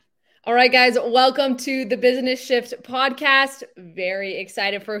All right, guys, welcome to the Business Shift podcast. Very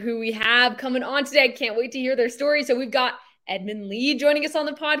excited for who we have coming on today. I can't wait to hear their story. So we've got Edmund Lee joining us on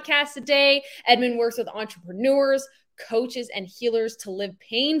the podcast today. Edmund works with entrepreneurs, coaches, and healers to live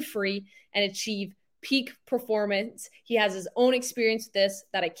pain-free and achieve peak performance. He has his own experience with this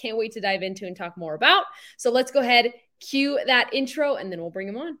that I can't wait to dive into and talk more about. So let's go ahead, cue that intro, and then we'll bring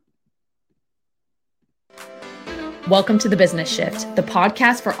him on. Welcome to The Business Shift, the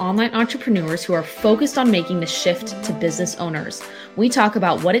podcast for online entrepreneurs who are focused on making the shift to business owners. We talk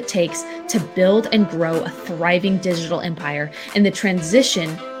about what it takes to build and grow a thriving digital empire and the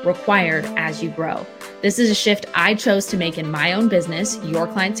transition required as you grow. This is a shift I chose to make in my own business, Your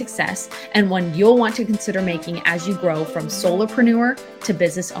Client Success, and one you'll want to consider making as you grow from solopreneur to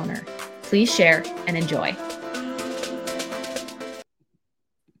business owner. Please share and enjoy.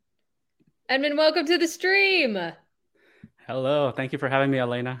 Edmund, welcome to the stream. Hello. Thank you for having me,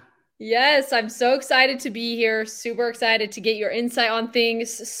 Elena. Yes, I'm so excited to be here. Super excited to get your insight on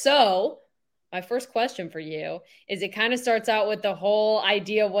things. So my first question for you is it kind of starts out with the whole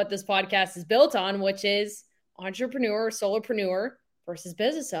idea of what this podcast is built on, which is entrepreneur, solopreneur versus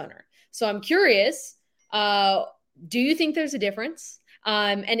business owner. So I'm curious, do you think there's a difference?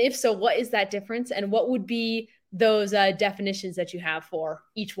 And if so, what is that difference? And what would be those definitions that you have for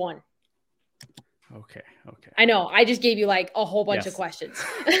each one? Okay. I know. I just gave you like a whole bunch of questions.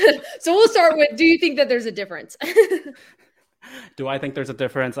 So we'll start with, do you think that there's a difference? Do I think there's a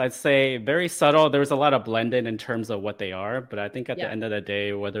difference? I'd say very subtle. There's a lot of blending in terms of what they are. But I think at the end of the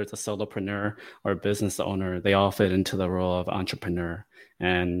day, whether it's a solopreneur or a business owner, they all fit into the role of entrepreneur.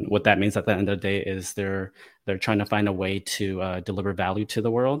 And what that means at the end of the day is they're trying to find a way to deliver value to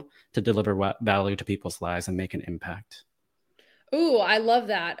the world, to deliver value to people's lives and make an impact. Ooh, I love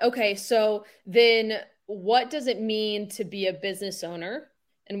that. Okay, so then what does it mean to be a business owner,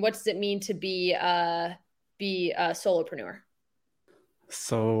 and what does it mean to be a solopreneur?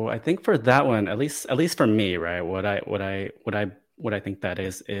 So I think for that one, at least for me, right? What I think that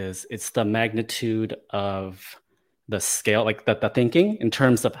is it's the magnitude of the scale, like the thinking in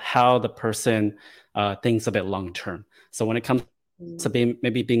terms of how the person thinks of it long term. So when it comes to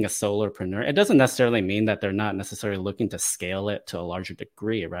maybe being a solopreneur, it doesn't necessarily mean that they're not necessarily looking to scale it to a larger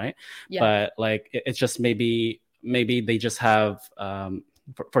degree, right? Yeah. But like it's just maybe they just have,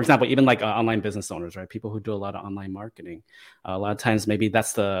 for example, even like online business owners, right? People who do a lot of online marketing, a lot of times maybe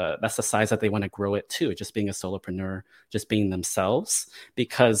that's the size that they want to grow it to. Just being a solopreneur, just being themselves,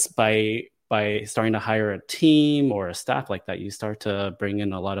 because by starting to hire a team or a staff like that, you start to bring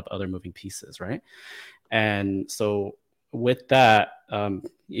in a lot of other moving pieces, right? And so with that,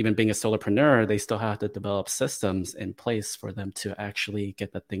 even being a solopreneur, they still have to develop systems in place for them to actually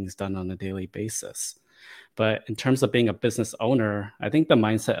get the things done on a daily basis. But in terms of being a business owner, I think the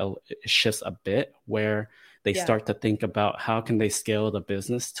mindset shifts a bit where they start to think about how can they scale the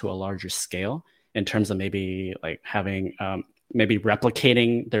business to a larger scale in terms of maybe like having, maybe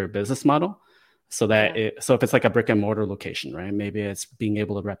replicating their business model. So that so if it's like a brick and mortar location, right? Maybe it's being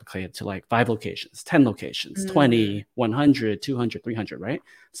able to replicate it to like 5 locations, 10 locations, 20, 100, 200, 300, right?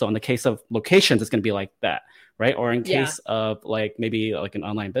 So in the case of locations, it's going to be like that, right? Or in case of like maybe like an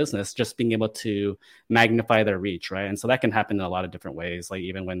online business, just being able to magnify their reach, right? And so that can happen in a lot of different ways. Like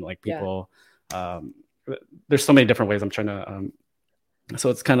even when like people, there's so many different ways I'm trying to, so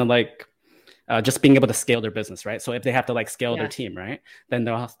it's kind of like, just being able to scale their business, right? So if they have to like scale their team, right, then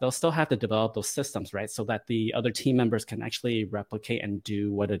they'll still have to develop those systems, right, so that the other team members can actually replicate and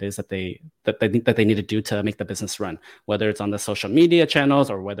do what it is that they need to do to make the business run, whether it's on the social media channels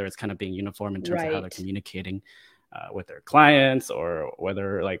or whether it's kind of being uniform in terms of how they're communicating with their clients, or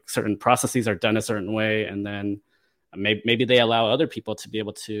whether like certain processes are done a certain way, and then maybe they allow other people to be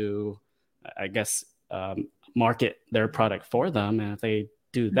able to, I guess, market their product for them, and if they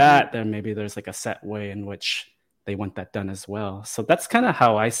do that, then maybe there's like a set way in which they want that done as well. So that's kind of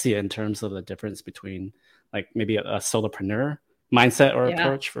how I see it in terms of the difference between like maybe a solopreneur mindset or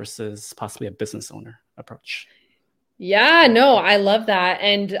approach versus possibly a business owner approach. Yeah, no, I love that.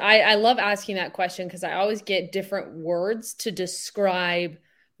 And I love asking that question because I always get different words to describe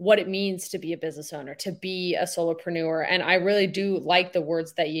what it means to be a business owner, to be a solopreneur. And I really do like the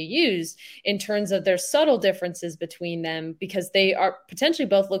words that you use in terms of there's subtle differences between them because they are potentially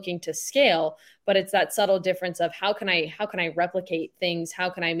both looking to scale, but it's that subtle difference of how can I replicate things?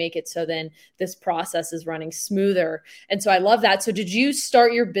 How can I make it so then this process is running smoother? And so I love that. So did you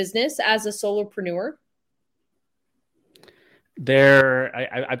start your business as a solopreneur?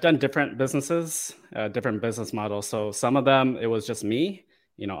 I've done different businesses, different business models. So some of them, it was just me.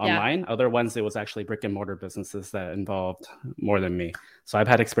 Yeah. online. Other ones, it was actually brick and mortar businesses that involved more than me. So I've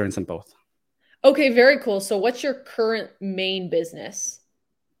had experience in both. Okay, very cool. So what's your current main business?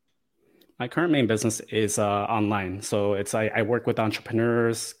 My current main business is online. So I work with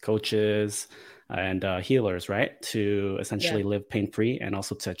entrepreneurs, coaches, and healers, right, to Yeah. essentially live pain free and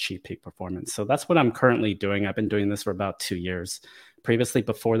also to achieve peak performance. So that's what I'm currently doing. I've been doing this for about 2 years. Previously,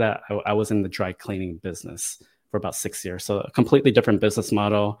 before that, I was in the dry cleaning business for about 6 years. So a completely different business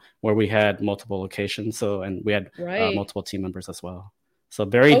model where we had multiple locations. So and we had Right. multiple team members as well. So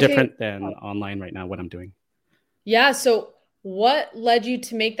very Okay. different than online right now. What I'm doing. Yeah. So what led you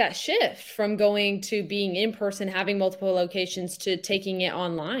to make that shift from going to being in person, having multiple locations to taking it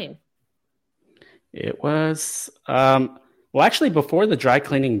online? It was well, actually, before the dry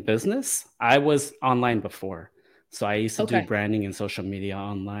cleaning business, I was online before. So I used to do Okay. branding and social media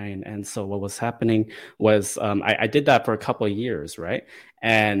online. And so what was happening was I did that for a couple of years, right?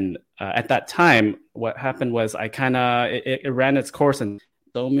 And at that time, what happened was I kind of it ran its course in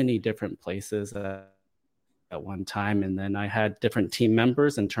so many different places at one time, and then I had different team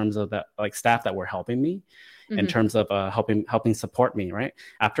members in terms of that, like staff that were helping me in Hmm. terms of helping support me, right?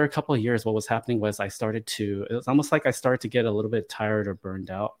 After a couple of years, what was happening was it was almost like I started to get a little bit tired or burned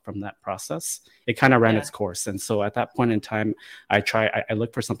out from that process. It kind of ran Yeah. its course, and so at that point in time, I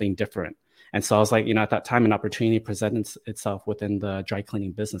looked for something different. And so I was like, at that time, an opportunity presented itself within the dry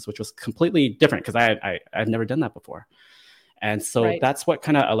cleaning business, which was completely different because I'd never done that before. And so Right. that's what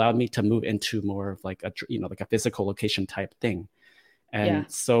kind of allowed me to move into more of like like a physical location type thing. Yeah.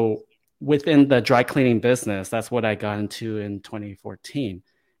 And so within the dry cleaning business, that's what I got into in 2014.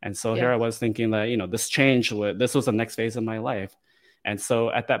 And so here Yeah. I was thinking that, this was the next phase of my life. And so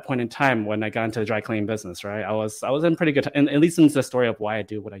at that point in time, when I got into the dry cleaning business, right, I was in pretty good, and it leads into the story of why I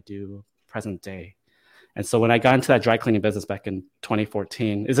do what I do present day. And so when I got into that dry cleaning business back in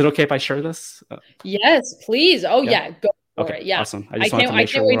 2014, is it okay if I share this? Yes, please. Oh Yeah. yeah, go for Okay. it. Yeah. Awesome. I I just wanted can't to I make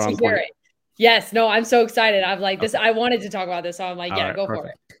sure can't wait we're to on hear point. it. Yes, no, I'm so excited. I'm like this Okay. I wanted to talk about this, so I'm like, All yeah, right. go for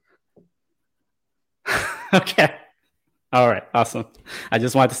Perfect. it. Okay. All right, awesome. I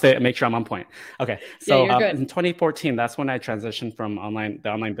just wanted to make sure I'm on point. Okay, Yeah, so you're good. in 2014, that's when I transitioned from the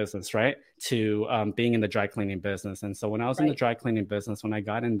online business, right, to being in the dry cleaning business. And so when I was in the Right. dry cleaning business, when I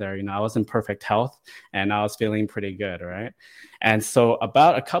got in there, I was in perfect health and I was feeling pretty good, right? And so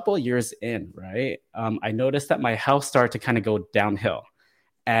about a couple of years in, right, I noticed that my health started to kind of go downhill.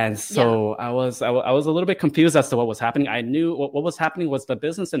 And Yeah. so I was a little bit confused as to what was happening. I knew what was happening was the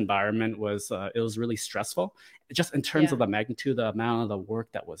business environment was it was really stressful, just in terms Yeah. of the magnitude, the amount of the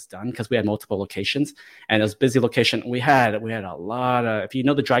work that was done because we had multiple locations and it was busy location. We had a lot of, if you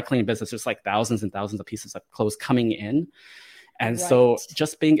know the dry cleaning business, there's like thousands and thousands of pieces of clothes coming in, and so Right.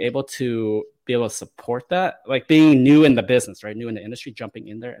 just being able to support that, like being new in the business, right? New in the industry, jumping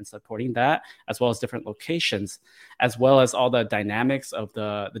in there and supporting that, as well as different locations, as well as all the dynamics of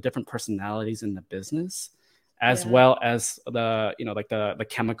the different personalities in the business, as Yeah. well as like the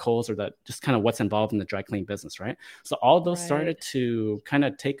chemicals or the just kind of what's involved in the dry cleaning business, right? So all those Right. started to kind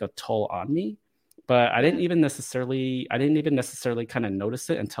of take a toll on me. But Yeah. I didn't even necessarily kind of notice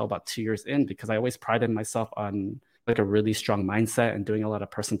it until about 2 years in because I always prided myself on like a really strong mindset and doing a lot of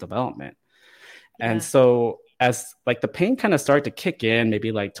personal development. And Yeah. so as like the pain kind of started to kick in,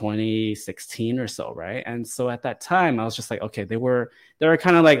 maybe like 2016 or so, right? And so at that time, I was just like, okay, there were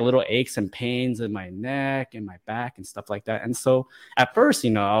kind of like little aches and pains in my neck and my back and stuff like that. And so at first,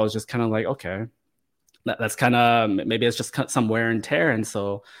 I was just kind of like, okay, that's kind of maybe it's just some wear and tear. And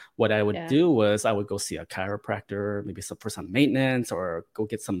so what I would Yeah. do was I would go see a chiropractor, maybe for some maintenance, or go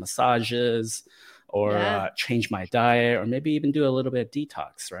get some massages, or Yeah. change my diet, or maybe even do a little bit of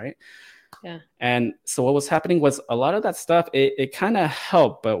detox, right? Yeah. And so what was happening was a lot of that stuff, it kind of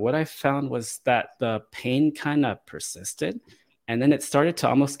helped. But what I found was that the pain kind of persisted. And then it started to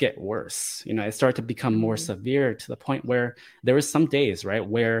almost get worse. It started to become more Mhm. severe to the point where there was some days, right,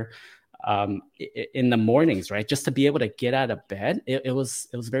 where in the mornings, right, just to be able to get out of bed, it was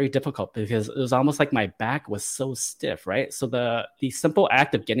very difficult because it was almost like my back was so stiff, right? So the simple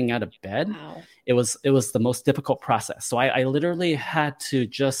act of getting out of bed, Wow. it was the most difficult process. So I literally had to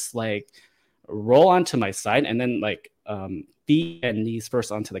just like roll onto my side and then like feet and knees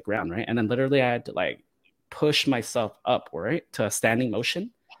first onto the ground, right? And then literally I had to like push myself up, right, to a standing motion.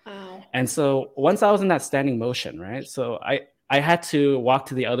 Wow. And so once I was in that standing motion, right, so I had to walk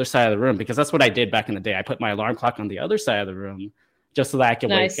to the other side of the room because that's what I did back in the day. I put my alarm clock on the other side of the room just so that I could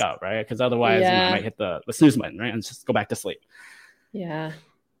wake Nice. up, right? Because otherwise, I Yeah. might hit the snooze button, right, and just go back to sleep. Yeah.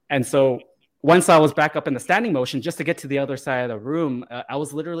 And so once I was back up in the standing motion, just to get to the other side of the room, I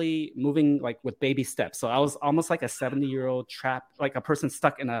was literally moving like with baby steps. So I was almost like a 70-year-old trapped, like a person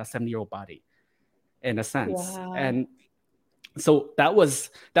stuck in a 70-year-old body in a sense. Wow. And so that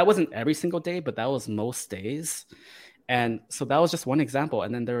wasn't every single day, but that was most days. And so that was just one example.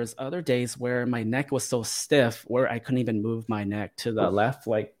 And then there was other days where my neck was so stiff where I couldn't even move my neck to the left,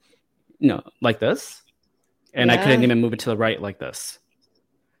 like, like this. And I couldn't Yeah. even move it to the right like this.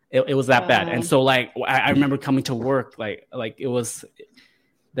 It was that bad. And Wow. so like I remember coming to work, like it was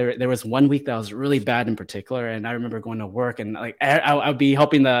there was one week that was really bad in particular. And I remember going to work and like I'd be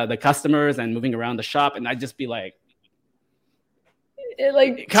helping the customers and moving around the shop. And I'd just be like, It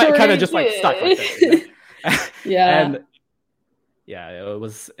like kind of turning. just like stuck like this. Yeah. And yeah, it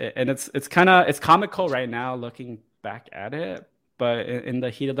was, and it's comical right now looking back at it, but in the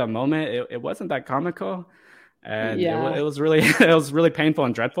heat of the moment, it wasn't that comical, and it Yeah. was really it was really painful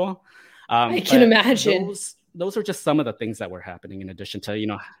and dreadful. I can But imagine. those are just some of the things that were happening in addition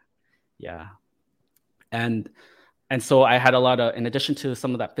to yeah, and so I had a lot of, in addition to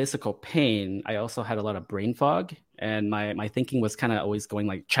some of that physical pain, I also had a lot of brain fog, and my thinking was kind of always going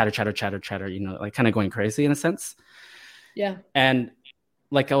like chatter, chatter, chatter, chatter, like kind of going crazy in a sense. Yeah. And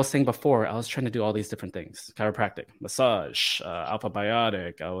like I was saying before, I was trying to do all these different things: chiropractic, massage, alpha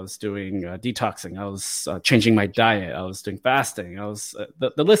biotic. I was doing detoxing. I was changing my diet. I was doing fasting. I was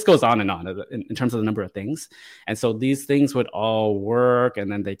the list goes on and on in terms of the number of things. And so these things would all work,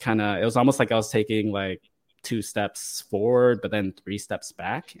 and then it was almost like I was taking like 2 steps forward, but then 3 steps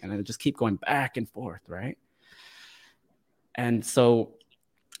back, and then it just keep going back and forth, right? And so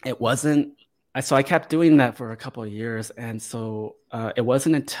it wasn't so I kept doing that for a couple of years. And so it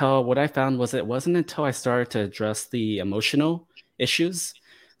wasn't until what I found was it wasn't until I started to address the emotional issues.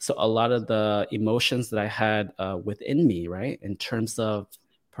 So a lot of the emotions that I had within me, right, in terms of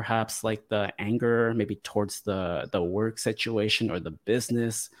perhaps like the anger, maybe towards the work situation or the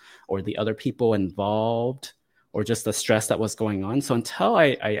business or the other people involved, or just the stress that was going on. So until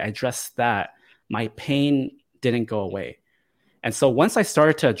I addressed that, my pain didn't go away. And so once I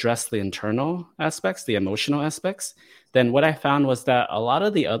started to address the internal aspects, the emotional aspects, then what I found was that a lot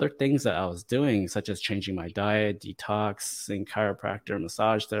of the other things that I was doing, such as changing my diet, detoxing, chiropractor,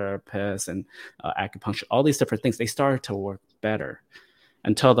 massage therapist, and acupuncture, all these different things, they started to work better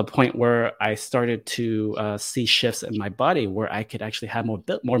until the point where I started to see shifts in my body where I could actually have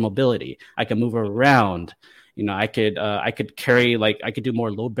more mobility. I could move around. I could carry, like, I could do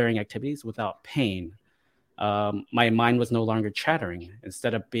more load bearing activities without pain. My mind was no longer chattering.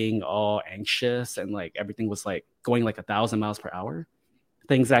 Instead of being all anxious and like everything was like going like 1,000 miles per hour,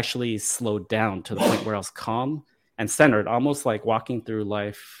 things actually slowed down to the point where I was calm and centered, almost like walking through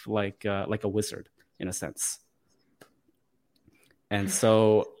life like a wizard in a sense. And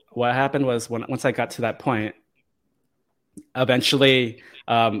so what happened was once I got to that point, eventually,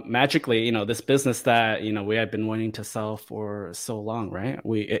 magically, this business that we had been wanting to sell for so long, right?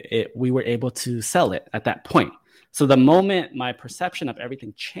 We were able to sell it at that point. So the moment my perception of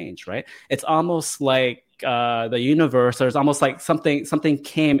everything changed, right? It's almost like the universe. There's almost like something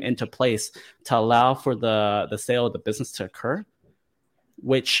came into place to allow for the sale of the business to occur,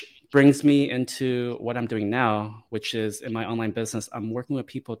 which brings me into what I'm doing now, which is in my online business, I'm working with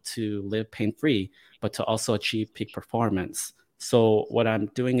people to live pain-free, but to also achieve peak performance. So what I'm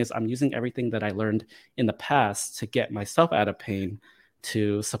doing is I'm using everything that I learned in the past to get myself out of pain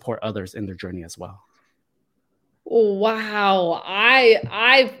to support others in their journey as well. Wow.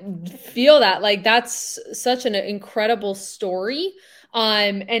 I feel that, like, that's such an incredible story.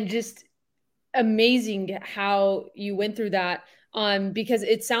 And just amazing how you went through that. Because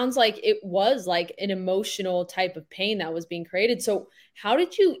it sounds like it was like an emotional type of pain that was being created. So how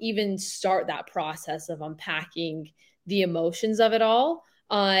did you even start that process of unpacking the emotions of it all?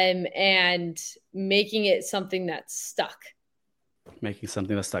 And making it something that's stuck? Making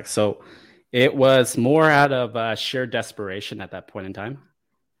something that stuck. So it was more out of sheer desperation at that point in time.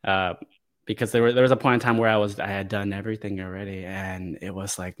 Uh, because there was a point in time where I had done everything already and it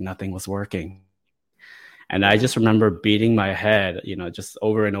was like nothing was working. And I Yeah. just remember beating my head, just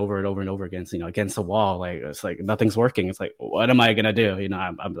over and over and over and over against, against the wall. Like, it's like nothing's working. It's like, what am I gonna do?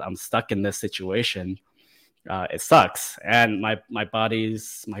 I'm stuck in this situation. It sucks, and my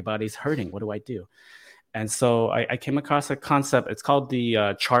body's hurting. What do I do? And so I came across a concept. It's called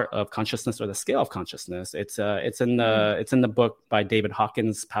the chart of consciousness, or the scale of consciousness. Mm. It's in the book by David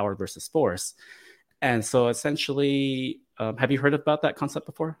Hawkins, Power versus Force. And so essentially, have you heard about that concept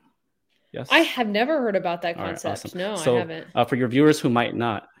before? I Yes. have never heard about that All right, awesome. concept. No, I So haven't. for your viewers who might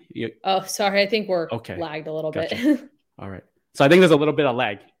not, Oh, sorry. I think we're okay, lagged a little bit. gotcha. All right. So I think there's a little bit of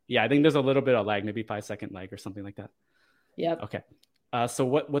lag. Yeah, I think there's a little bit of lag, maybe 5 second lag or something like that. Yep. Okay. So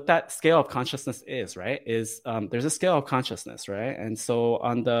what that scale of consciousness is, right, is there's a scale of consciousness, right? And so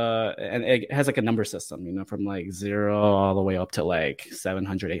and it has like a number system, from like 0 all the way up to like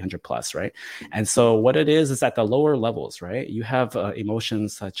 700, 800 plus, right? And so what it is at the lower levels, right? You have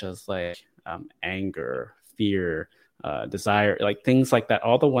emotions such as like anger, fear, desire, like things like that.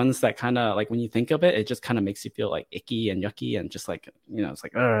 All the ones that kind of like when you think of it, it just kind of makes you feel like icky and yucky and just like, it's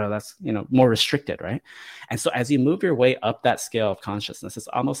like, oh, that's, more restricted, right? And so as you move your way up that scale of consciousness, it's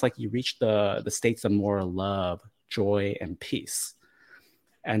almost like you reach the states of more love, joy, and peace.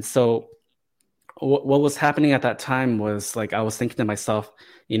 And so what was happening at that time was like I was thinking to myself,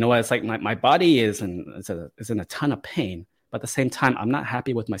 you know what, it's like my body is in a ton of pain, but at the same time, I'm not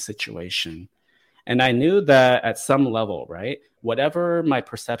happy with my situation. And I knew that at some level, right, whatever my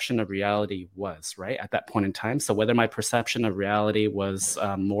perception of reality was, right, at that point in time. So whether my perception of reality was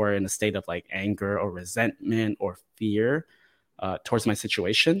more in a state of like anger or resentment or fear towards my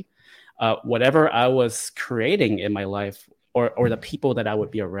situation, whatever I was creating in my life or the people that I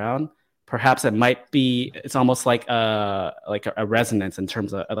would be around, perhaps it's almost like a resonance in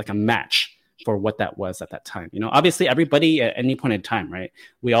terms of like a match for what that was at that time. Obviously everybody at any point in time, right?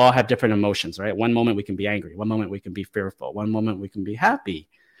 We all have different emotions, right? One moment we can be angry. One moment we can be fearful. One moment we can be happy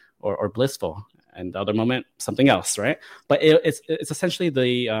or blissful. And the other moment, something else, right? But it's essentially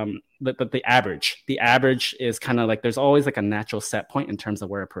the average. The average is kind of like there's always like a natural set point in terms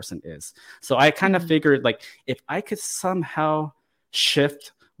of where a person is. So I kind of figured like if I could somehow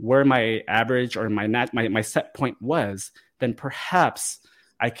shift where my average or my set point was, then perhaps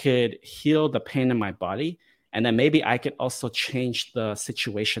I could heal the pain in my body. And then maybe I could also change the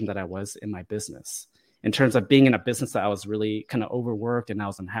situation that I was in my business in terms of being in a business that I was really kind of overworked and I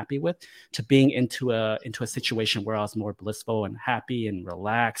was unhappy with, to being into a situation where I was more blissful and happy and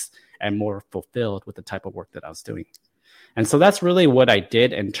relaxed and more fulfilled with the type of work that I was doing. And so that's really what I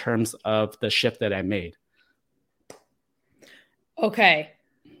did in terms of the shift that I made. Okay.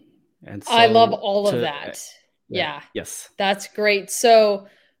 And I love so all of that. Yeah. Yes. That's great. So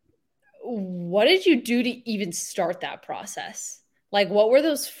what did you do to even start that process? Like, what were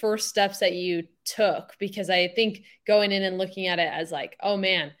those first steps that you took? Because I think going in and looking at it as like, oh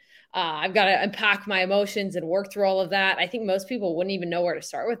man, I've got to unpack my emotions and work through all of that. I think most people wouldn't even know where to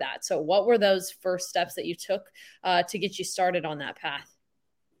start with that. So, what were those first steps that you took to get you started on that path?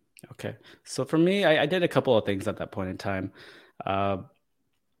 Okay. So for me, I did a couple of things at that point in time. Uh,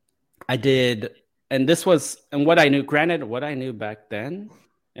 I did, and this was, and what I knew, granted, what I knew back then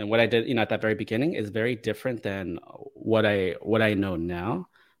and what I did, at that very beginning is very different than what I know now.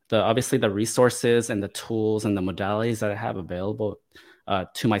 Obviously the resources and the tools and the modalities that I have available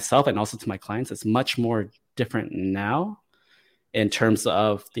to myself and also to my clients is much more different now in terms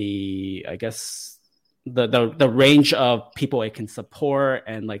of I guess the range of people it can support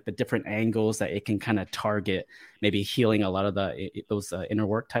and like the different angles that it can kind of target, maybe healing a lot of those inner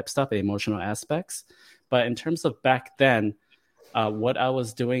work type stuff, the emotional aspects. But in terms of back then, what I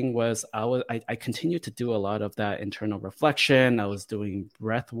was doing was I continued to do a lot of that internal reflection. I was doing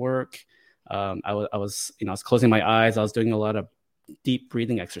breath work. I was closing my eyes. I was doing a lot of deep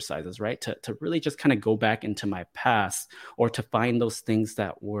breathing exercises, right? To really just kind of go back into my past or to find those things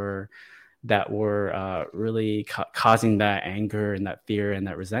that were really causing that anger and that fear and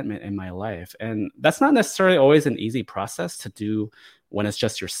that resentment in my life. And that's not necessarily always an easy process to do when it's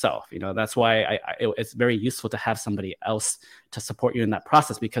just yourself. That's why it's very useful to have somebody else to support you in that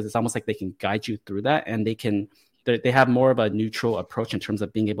process, because it's almost like they can guide you through that, and they have more of a neutral approach in terms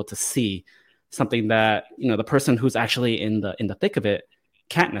of being able to see something that the person who's actually in the thick of it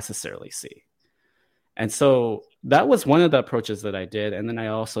can't necessarily see. And so that was one of the approaches that I did. And then I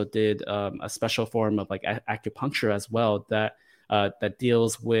also did a special form of like acupuncture as well that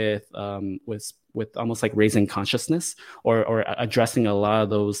deals with almost like raising consciousness or addressing a lot of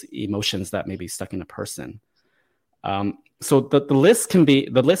those emotions that may be stuck in a person. So the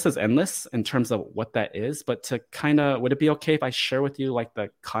list is endless in terms of what that is, but would it be okay if I share with you like the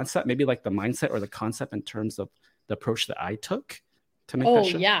concept, maybe like the mindset or the concept in terms of the approach that I took to make that Oh,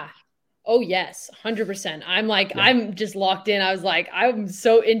 shift? yeah. Oh, yes, 100%. Yeah. I'm just locked in. I was like, I'm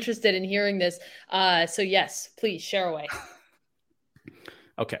so interested in hearing this. So yes, please share away.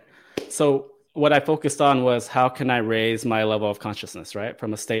 Okay. So what I focused on was how can I raise my level of consciousness, right?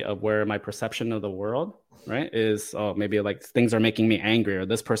 From a state of where my perception of the world, right, is, oh, maybe like things are making me angry, or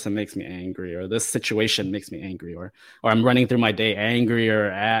this person makes me angry, or this situation makes me angry, or I'm running through my day angry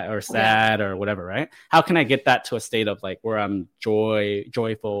or sad or whatever, right? How can I get that to a state of like where I'm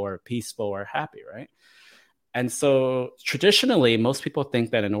joyful or peaceful or happy, right? And so traditionally, most people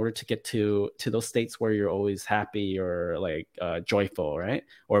think that in order to get to those states where you're always happy or like joyful, right,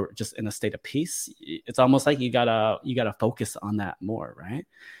 or just in a state of peace, it's almost like you gotta focus on that more, right?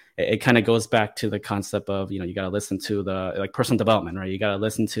 It kind of goes back to the concept of, you got to listen to the like personal development, right? You got to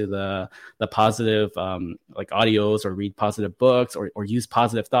listen to the positive like audios, or read positive books, or use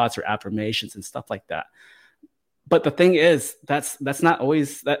positive thoughts or affirmations and stuff like that. But the thing is, that's not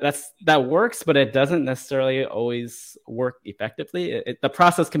always that works, but it doesn't necessarily always work effectively. The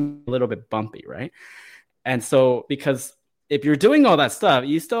process can be a little bit bumpy, right? And so, because if you're doing all that stuff,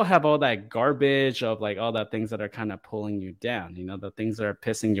 you still have all that garbage of like all the things that are kind of pulling you down. The things that are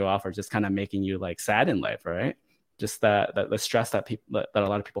pissing you off are just kind of making you like sad in life, right? Just that the stress that people that a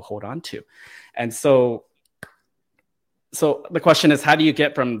lot of people hold on to. And so the question is, how do you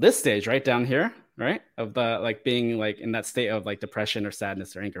get from this stage right down here, right, of the like being like in that state of like depression or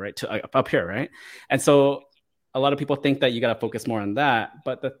sadness or anger, right, to up here, right? And so a lot of people think that you got to focus more on that,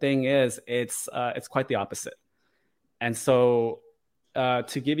 but the thing is, it's quite the opposite. And so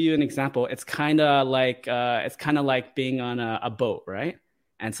to give you an example, it's kind of like being on a boat, right?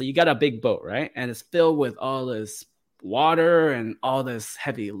 And so you got a big boat, right? And it's filled with all this water and all this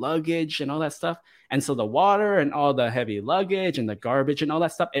heavy luggage and all that stuff. And so the water and all the heavy luggage and the garbage and all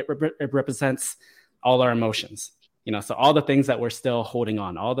that stuff, it represents all our emotions. So all the things that we're still holding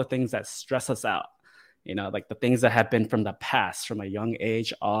on, all the things that stress us out, like the things that have been from the past, from a young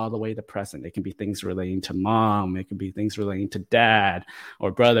age all the way to present. It can be things relating to mom, it can be things relating to dad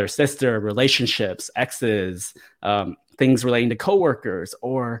or brother, sister, relationships, exes, things relating to coworkers,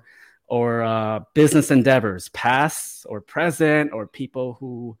 or business endeavors, past or present, or people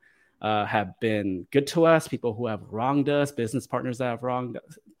who have been good to us, people who have wronged us, business partners that have wronged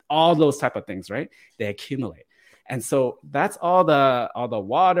us, all those type of things, right? They accumulate. And so that's all the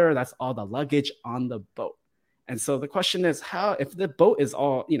water, that's all the luggage on the boat. And so the question is, how, if the boat is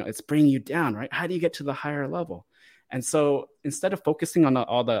all, it's bringing you down, right? How do you get to the higher level? And so instead of focusing on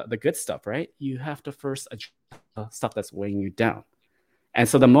all the good stuff, right, you have to first address the stuff that's weighing you down. And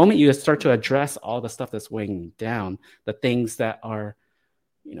so the moment you start to address all the stuff that's weighing you down, the things that are,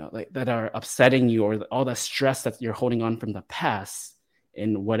 like that are upsetting you, or all the stress that you're holding on from the past,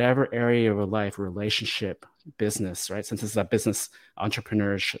 in whatever area of your life, relationship, business, right? Since this is a business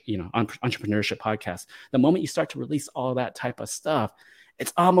entrepreneurship, entrepreneurship podcast, the moment you start to release all that type of stuff,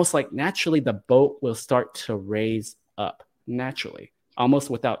 it's almost like naturally the boat will start to raise up naturally, almost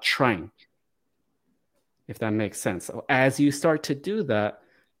without trying, if that makes sense. So as you start to do that,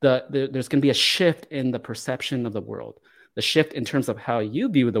 there's going to be a shift in the perception of the world, the shift in terms of how you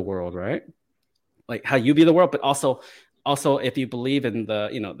view the world, right? Like how you view the world, but also if you believe in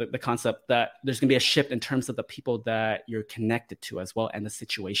the concept that there's going to be a shift in terms of the people that you're connected to as well, and the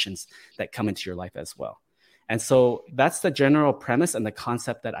situations that come into your life as well. And so that's the general premise and the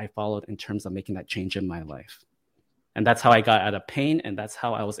concept that I followed in terms of making that change in my life. And that's how I got out of pain, and that's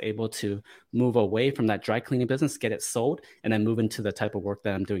how I was able to move away from that dry cleaning business, get it sold, and then move into the type of work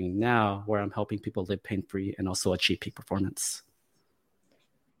that I'm doing now, where I'm helping people live pain-free and also achieve peak performance.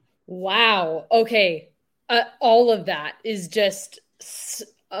 Wow. Okay. All of that is just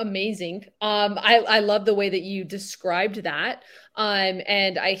amazing. I love the way that you described that.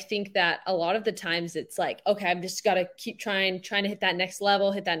 And I think that a lot of the times it's like, okay, I'm just got to keep trying to hit that next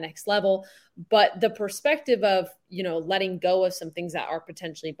level. But the perspective of, letting go of some things that are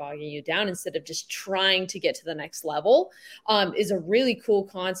potentially bogging you down instead of just trying to get to the next level, is a really cool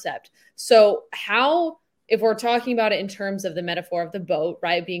concept. So if we're talking about it in terms of the metaphor of the boat,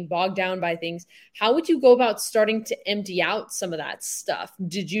 right, being bogged down by things, how would you go about starting to empty out some of that stuff?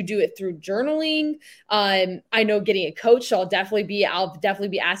 Did you do it through journaling? I know getting a coach, I'll definitely be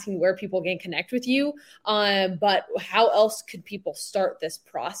asking where people can connect with you. But how else could people start this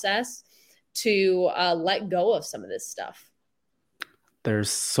process to let go of some of this stuff? There's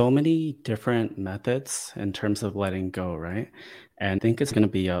so many different methods in terms of letting go, right? And I think it's going to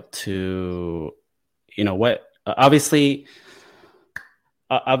be up to what obviously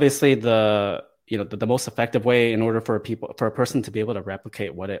the most effective way in order for a person to be able to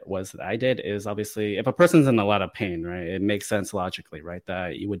replicate what it was that I did is, obviously, if a person's in a lot of pain, right, it makes sense logically, right,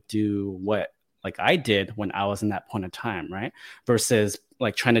 that you would do what like I did when I was in that point of time, right, versus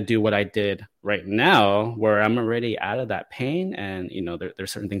like trying to do what I did right now where I'm already out of that pain, and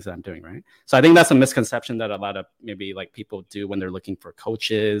there's certain things that I'm doing, right? So I think that's a misconception that a lot of maybe like people do when they're looking for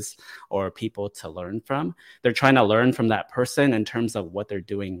coaches or people to learn from. They're trying to learn from that person in terms of what they're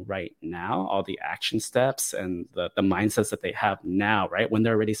doing right now, all the action steps and the mindsets that they have now, right? When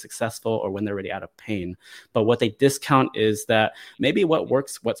they're already successful or when they're already out of pain. But what they discount is that maybe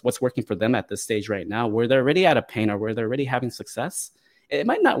what's working for them at this stage right now, where they're already out of pain or where they're already having success, it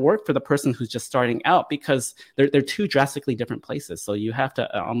might not work for the person who's just starting out, because they're two drastically different places. So you have to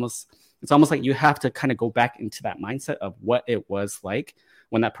it's almost like you have to kind of go back into that mindset of what it was like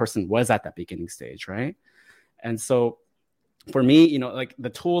when that person was at that beginning stage, right? And so for me, like the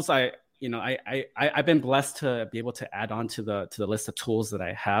tools I've been blessed to be able to add on to the list of tools that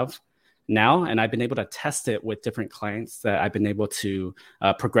I have now, and I've been able to test it with different clients that I've been able to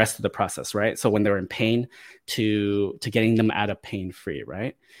progress through the process, right? So when they're in pain, to getting them out of pain free,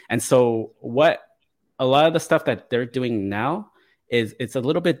 right? And so what a lot of the stuff that they're doing now is, it's a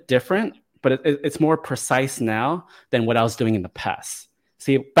little bit different, but it's more precise now than what I was doing in the past.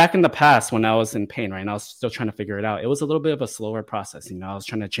 See, back in the past when I was in pain, right, and I was still trying to figure it out, it was a little bit of a slower process. I was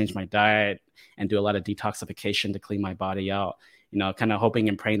trying to change my diet and do a lot of detoxification to clean my body out, kind of hoping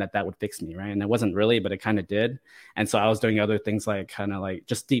and praying that that would fix me, right? And it wasn't really, but it kind of did. And so I was doing other things like kind of like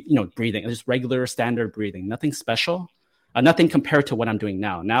just deep, breathing, just regular standard breathing, nothing special, nothing compared to what I'm doing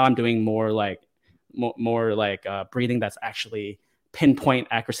now. Now I'm doing more like breathing that's actually pinpoint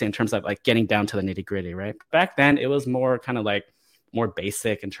accuracy in terms of like getting down to the nitty gritty, right? Back then it was more kind of like more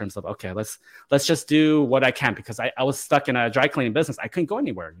basic in terms of, okay, let's just do what I can, because I was stuck in a dry cleaning business. I couldn't go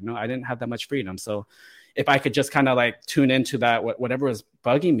anywhere. I didn't have that much freedom. So if I could just kind of like tune into that, whatever was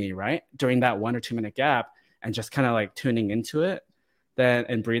bugging me, right, during that 1 or 2 minute gap, and just kind of like tuning into it, then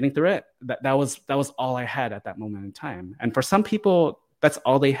and breathing through it, that was all I had at that moment in time. And for some people, that's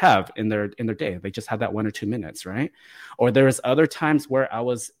all they have in their day. They just have that 1 or 2 minutes, right? Or there was other times where I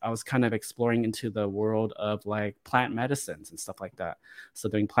was kind of exploring into the world of like plant medicines and stuff like that. So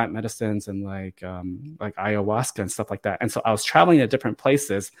doing plant medicines and like ayahuasca and stuff like that. And so I was traveling to different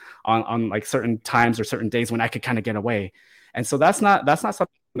places on like certain times or certain days when I could kind of get away. And so that's not something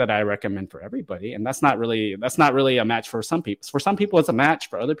that I recommend for everybody. And that's not really a match for some people. For some people, it's a match.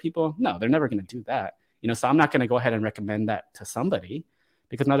 For other people, no, they're never going to do that. So I'm not going to go ahead and recommend that to somebody,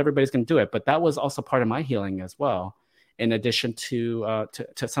 because not everybody's going to do it. But that was also part of my healing as well, in addition to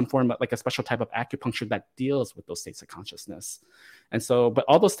some form of like a special type of acupuncture that deals with those states of consciousness. And so, but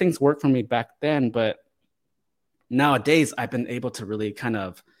all those things worked for me back then. But nowadays, I've been able to really kind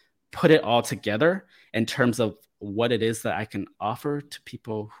of put it all together in terms of what it is that I can offer to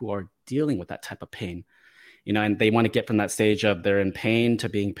people who are dealing with that type of pain. And they want to get from that stage of they're in pain to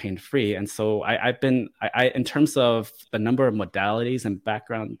being pain free. And so I've been in terms of the number of modalities and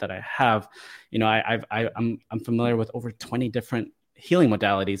background that I have, I'm familiar with over 20 different healing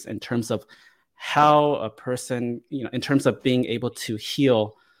modalities in terms of how a person, in terms of being able to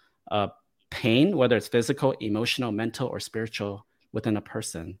heal pain, whether it's physical, emotional, mental, or spiritual within a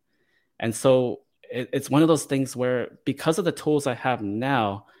person. And so it's one of those things where, because of the tools I have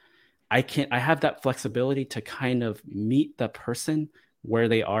now, I have that flexibility to kind of meet the person where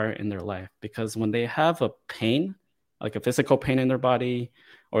they are in their life. Because when they have a pain, like a physical pain in their body,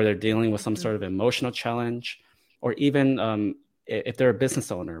 or they're dealing with some sort of emotional challenge, or even if they're a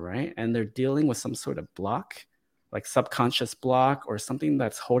business owner, right, and they're dealing with some sort of block, like subconscious block or something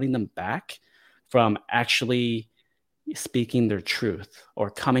that's holding them back from actually speaking their truth, or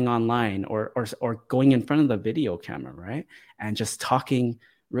coming online, or going in front of the video camera, right, and just talking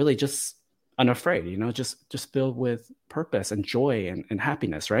really just unafraid, just filled with purpose and joy and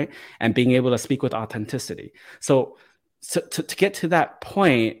happiness, right? And being able to speak with authenticity. So to get to that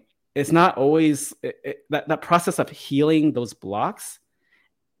point, it's not always that process of healing those blocks.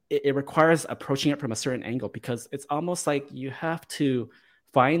 It requires approaching it from a certain angle, because it's almost like you have to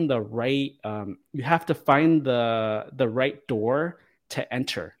find the right, the right door to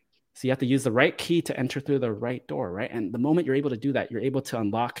enter. So you have to use the right key to enter through the right door, right? And the moment you're able to do that, you're able to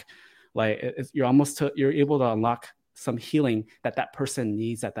unlock, you're able to unlock some healing that person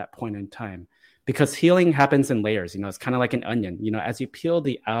needs at that point in time. Because healing happens in layers, it's kind of like an onion. As you peel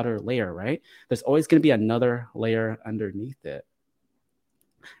the outer layer, right, there's always going to be another layer underneath it.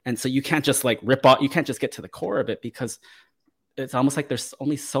 And so you can't just you can't just get to the core of it, because it's almost like there's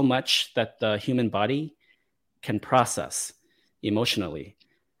only so much that the human body can process emotionally.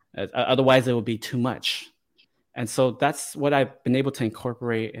 Otherwise, it will be too much. And so that's what I've been able to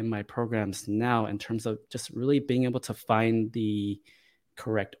incorporate in my programs now, in terms of just really being able to find the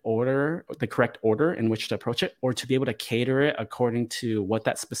the correct order in which to approach it, or to be able to cater it according to what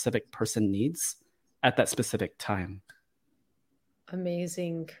that specific person needs at that specific time.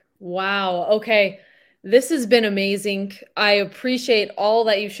 Amazing. Wow. Okay. This has been amazing. I appreciate all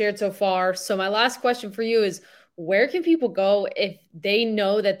that you've shared so far. So my last question for you is, where can people go if they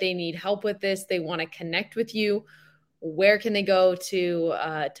know that they need help with this, they want to connect with you? Where can they go to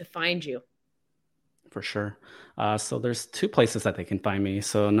find you? For sure. So there's two places that they can find me.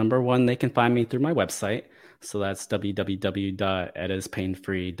 So number one, they can find me through my website. So that's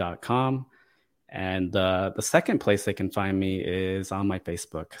www.edispainfree.com. And the second place they can find me is on my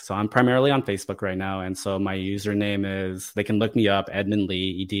Facebook. So I'm primarily on Facebook right now. And so my username is, they can look me up, Edmund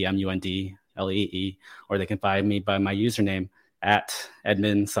Lee, EDMUNDLEE, or they can find me by my username at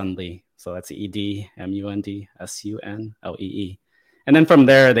Edmund Sun Lee. So that's EDMUNDSUNLEE. And then from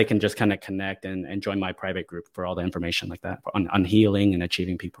there, they can just kind of connect and join my private group for all the information like that on healing and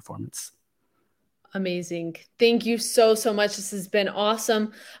achieving peak performance. Amazing. Thank you so, so much. This has been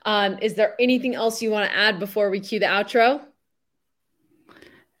awesome. Is there anything else you want to add before we cue the outro?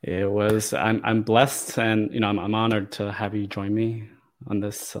 I'm blessed, and, I'm honored to have you join me on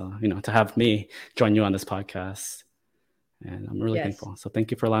this, to have me join you on this podcast. And I'm really thankful. So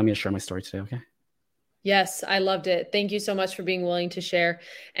thank you for allowing me to share my story today. Okay. Yes, I loved it. Thank you so much for being willing to share.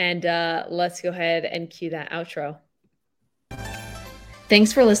 And let's go ahead and cue that outro.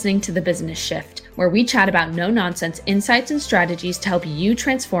 Thanks for listening to The Business Shift, where we chat about no-nonsense insights and strategies to help you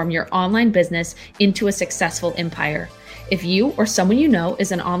transform your online business into a successful empire. If you or someone you know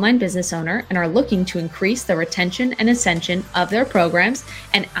is an online business owner and are looking to increase the retention and ascension of their programs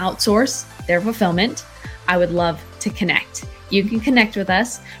and outsource their fulfillment, I would love to connect. You can connect with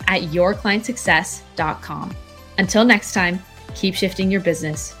us at yourclientsuccess.com. Until next time, keep shifting your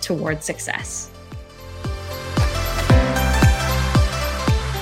business towards success.